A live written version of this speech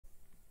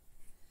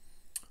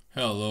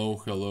Hello.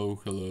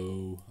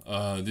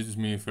 This is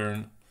me,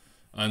 Fern,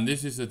 and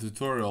this is a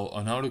tutorial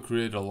on how to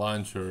create a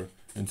launcher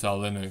inside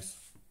Linux,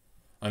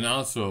 and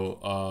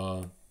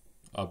also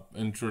an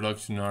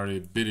introductory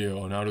video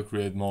on how to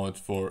create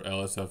mods for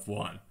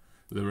LSF1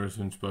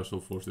 Liberation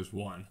Special Forces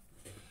 1.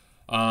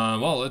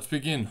 Well, let's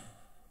begin.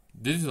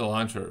 This is a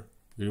launcher.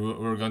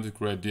 We're going to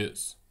create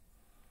this,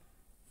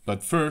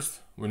 but first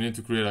we need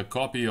to create a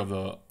copy of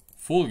the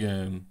full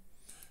game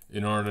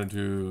in order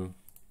to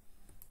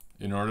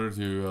then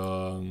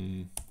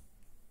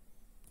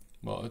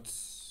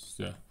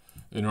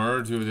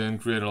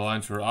create a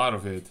launcher out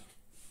of it.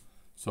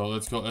 So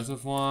let's go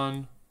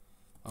SF1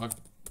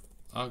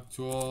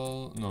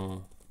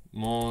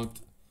 mod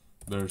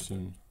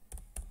version.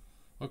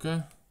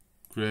 Okay,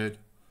 create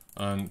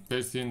and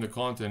paste in the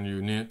content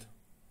you need.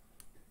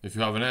 If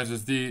you have an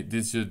SSD,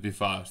 this should be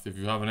fast. If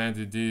you have an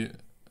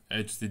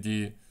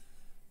HDD,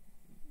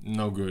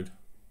 no good.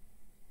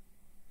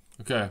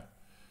 Okay.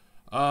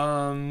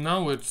 Now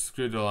let's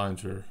create a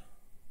launcher.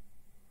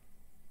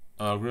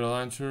 Create a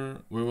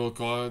launcher. We will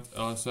call it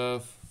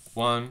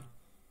LSF1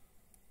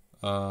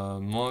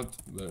 mod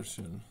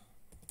version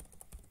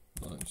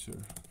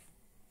launcher.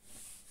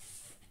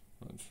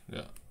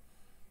 Yeah.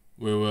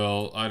 We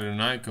will add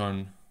an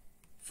icon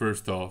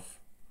first off.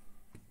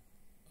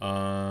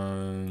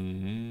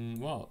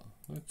 Well,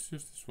 let's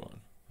use this one.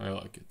 I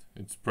like it.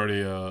 It's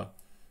pretty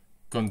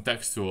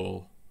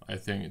contextual, I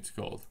think it's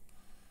called.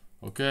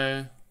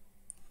 Okay.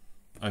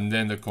 And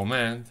then the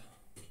command,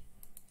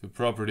 the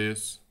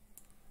properties.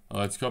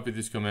 Let's copy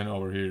this command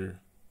over here.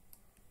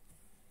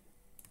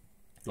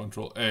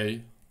 Control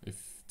A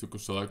to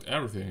select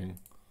everything.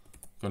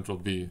 Control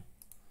B,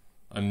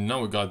 and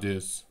now we got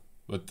this.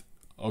 But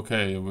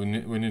okay, we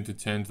need to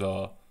change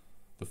the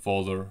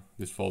folder.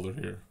 This folder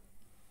here.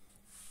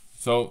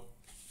 So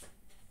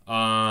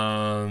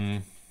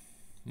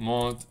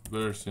mod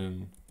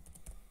version.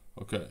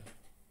 Okay.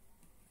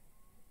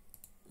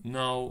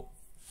 Now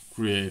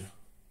create.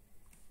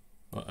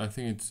 I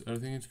think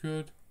everything is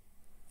good.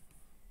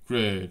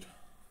 Great.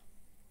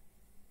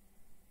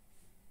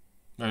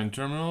 We're in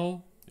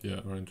terminal?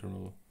 Yeah, we're in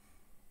terminal.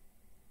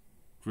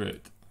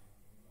 Great.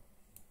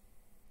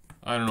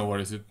 I don't know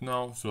what is it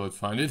now, so let's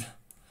find it.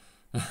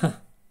 Yeah,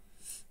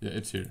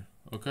 it's here.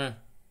 Okay.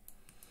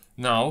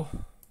 Now,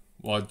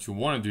 what you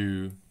want to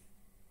do,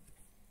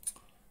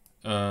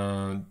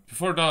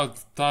 before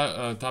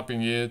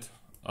tapping it,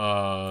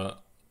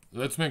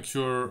 let's make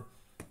sure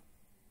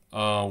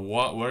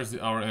where's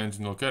our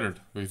engine located,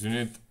 because we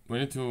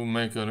need to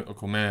make a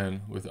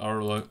command with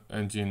our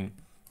engine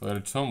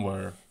located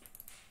somewhere.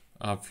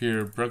 Up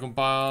here,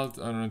 precompiled,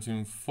 Unreal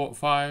Engine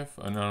 5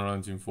 and Unreal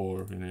Engine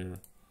 4 in here.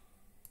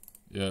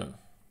 Yeah,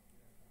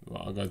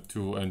 well, I got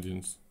two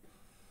engines,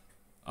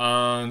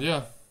 and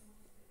yeah,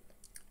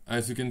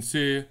 as you can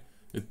see,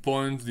 it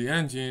points the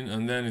engine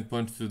and then it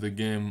points to the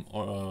game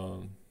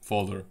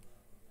folder,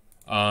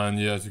 and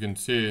yeah, as you can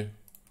see.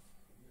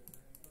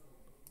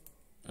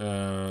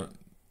 Well,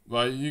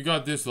 you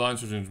got this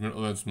launchers in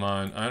Let's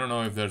Mine. I don't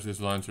know if there's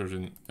this launchers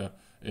in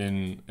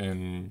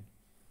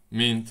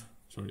Mint.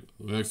 Sorry,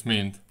 Linux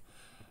Mint.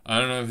 I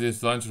don't know if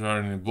these launchers are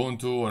in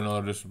Ubuntu or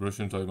another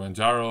distributions like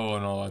Manjaro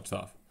and all that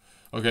stuff.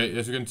 Okay,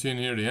 as you can see in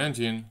here, the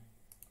engine,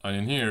 and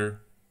in here,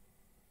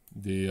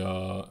 the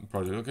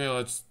project. Okay,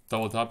 let's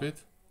double tap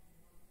it.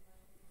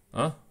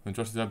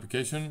 Interested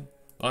application.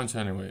 Launch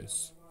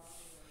anyways.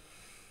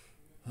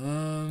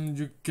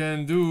 You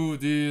can do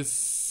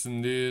this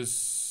and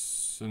this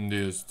and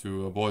this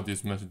to avoid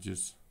these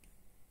messages,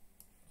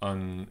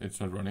 and it's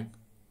not running.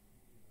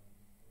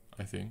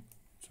 I think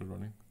it's not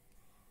running.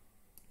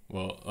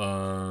 Well,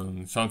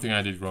 something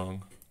I did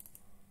wrong.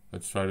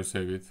 Let's try to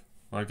save it.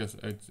 Marcus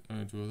to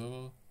a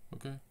level.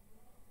 Okay.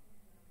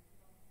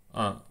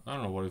 I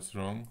don't know what is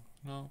wrong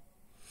now,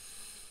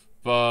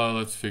 but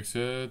let's fix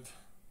it.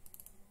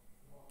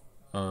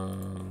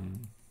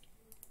 Hold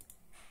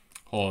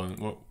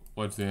on.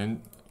 What's the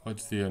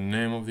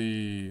name of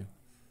the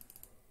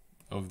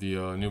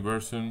new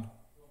version?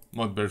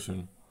 Mod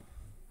version.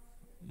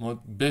 Not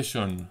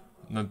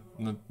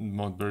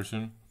mod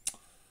version.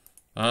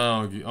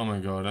 Oh my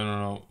god, I don't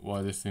know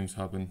why these things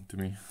happen to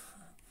me.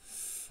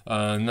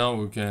 Now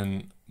we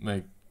can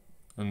make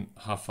and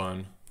have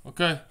fun.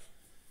 Okay.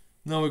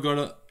 Now we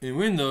got in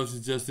Windows.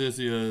 It's just this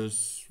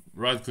is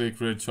right click,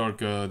 create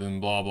shortcut, and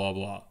blah blah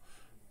blah.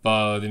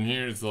 But in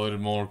here it's a little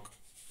more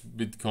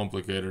bit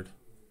complicated.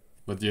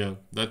 But yeah,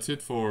 that's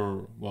it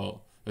for,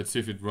 well, let's see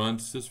if it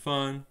runs just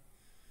fine.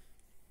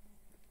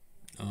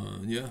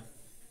 Yeah.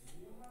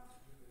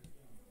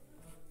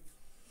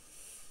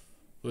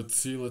 Let's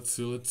see.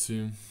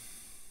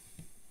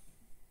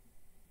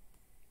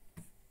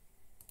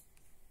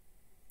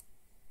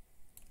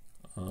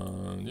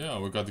 Yeah,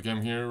 we got the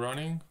game here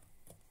running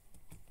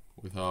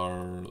with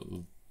our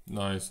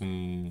nice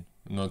and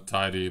not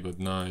tidy but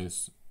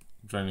nice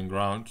training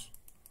grounds.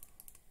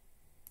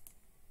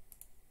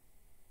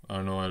 I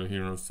don't know, I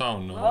hear no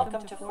sound now.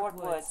 Welcome to Fort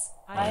Woods.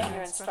 I am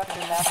your instructor,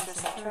 Master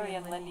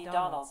Centurion Lindy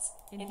Donalds.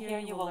 In here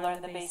you will learn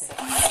the basics.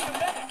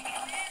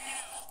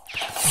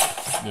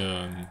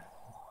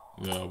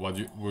 yeah, what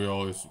we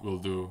always will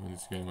do in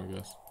this game, I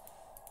guess.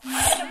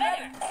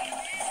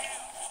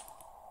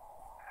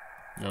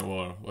 Yeah,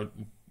 well,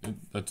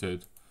 that's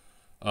it.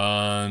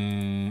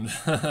 And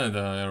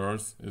the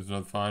errors is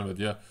not fine, but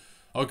yeah.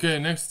 Okay,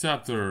 next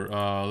chapter.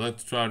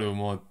 Let's try to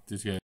mod this game.